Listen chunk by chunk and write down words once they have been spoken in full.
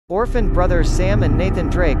Orphaned brothers Sam and Nathan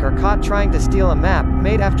Drake are caught trying to steal a map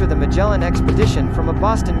made after the Magellan expedition from a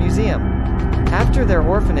Boston museum. After their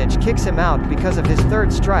orphanage kicks him out because of his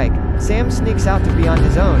third strike, Sam sneaks out to be on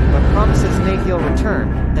his own but promises Nate he'll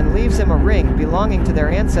return, and leaves him a ring belonging to their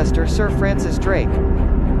ancestor Sir Francis Drake.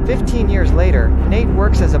 15 years later, Nate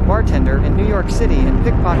works as a bartender in New York City and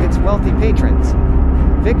pickpockets wealthy patrons.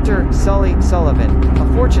 Victor "Sully" Sullivan,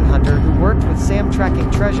 a fortune hunter who worked with Sam tracking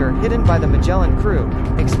treasure hidden by the Magellan crew,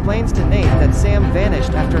 explains to Nate that Sam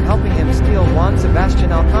vanished after helping him steal Juan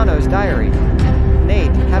Sebastian Elcano's diary.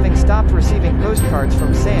 Nate, having stopped receiving postcards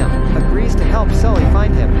from Sam, agrees to help Sully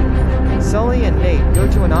find him. Sully and Nate go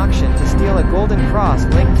to an auction to steal a golden cross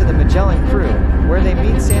linked to the Magellan crew, where they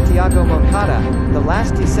meet Santiago Moncada, the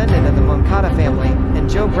last descendant of the Moncada family, and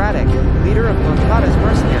Joe Braddock, leader of Moncada's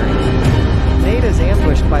mercenaries. Nate is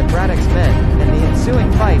ambushed by Braddock's men, and the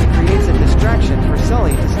ensuing fight creates a distraction for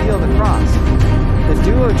Sully to steal the cross. The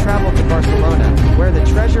duo travel to Barcelona, where the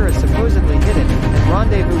treasure is supposedly hidden, and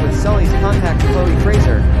rendezvous with Sully's contact Chloe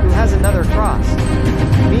Fraser, who has another cross.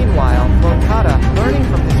 Meanwhile, Moncada, learning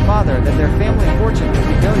from his father that their family fortune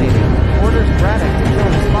will be donated, orders Braddock to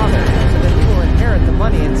kill his father, so that he will inherit the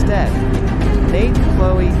money instead. Nate,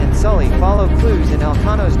 Chloe, and Sully follow clues in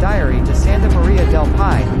Elcano's diary to Santa Maria del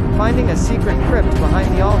Pi, finding a secret crypt behind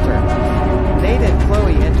the altar. Nate and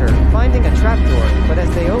Chloe enter, finding a trapdoor, but as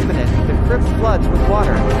they open it, the crypt floods with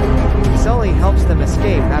water. Sully helps them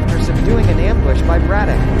escape after subduing an ambush by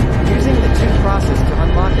Braddock. Using the two crosses to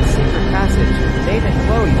unlock a secret passage, Nate and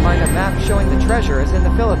Chloe find a map showing the treasure is in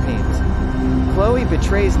the Philippines. Chloe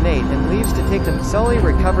betrays Nate and leaves to take them. Sully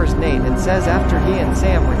recovers Nate and says after he and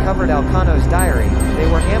Sam recovered Elcano's diary, they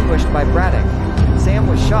were ambushed by Braddock. Sam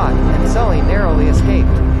was shot, and Sully narrowly escaped.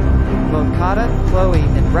 Moncada, Chloe,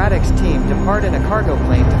 and Braddock's team depart in a cargo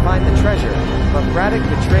plane to find the treasure, but Braddock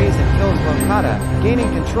betrays and kills Moncada, gaining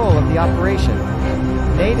control of the operation.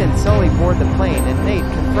 Nate and Sully board the plane and Nate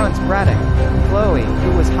confronts Braddock. Chloe,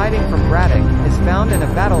 who was hiding from Braddock, is found and a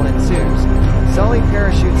battle ensues. Sully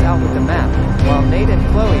parachutes out with the map, while Nate and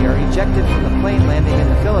Chloe are ejected from the plane landing in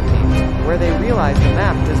the Philippines, where they realize the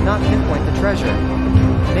map does not pinpoint the treasure.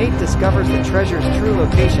 Nate discovers the treasure's true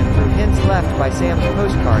location through hints left by Sam's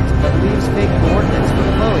postcards, but leaves fake coordinates for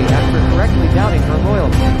Chloe after correctly doubting her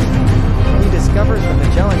loyalty. He discovers the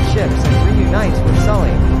Magellan ships and reunites with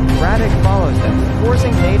Sully. Braddock follows them,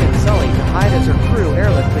 forcing Nate and Sully to hide as her crew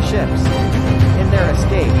airlift the ships. In their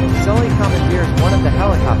escape, Sully commandeers one of the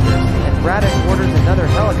helicopters, and Braddock orders another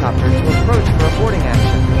helicopter to approach for a boarding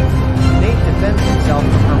action. Nate defends himself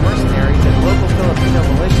from her mercenaries and local Filipino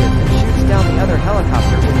militias and shoots down the other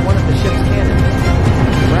helicopter with one of the ship's cannons.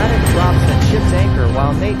 Braddock drops the ship's anchor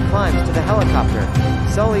while Nate climbs to the helicopter.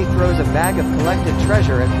 Sully throws a bag of collected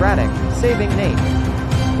treasure at Braddock, saving Nate.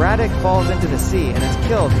 Braddock falls into the sea and is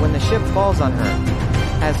killed when the ship falls on her.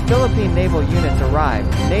 As Philippine naval units arrive,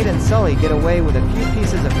 Nate and Sully get away with a few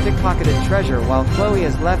pieces of pickpocketed treasure while Chloe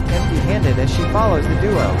is left empty-handed as she follows the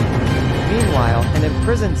duo. Meanwhile, an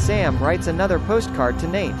imprisoned Sam writes another postcard to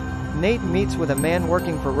Nate. Nate meets with a man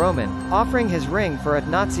working for Roman, offering his ring for a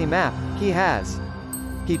Nazi map he has.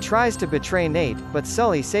 He tries to betray Nate, but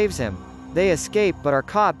Sully saves him. They escape but are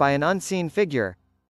caught by an unseen figure.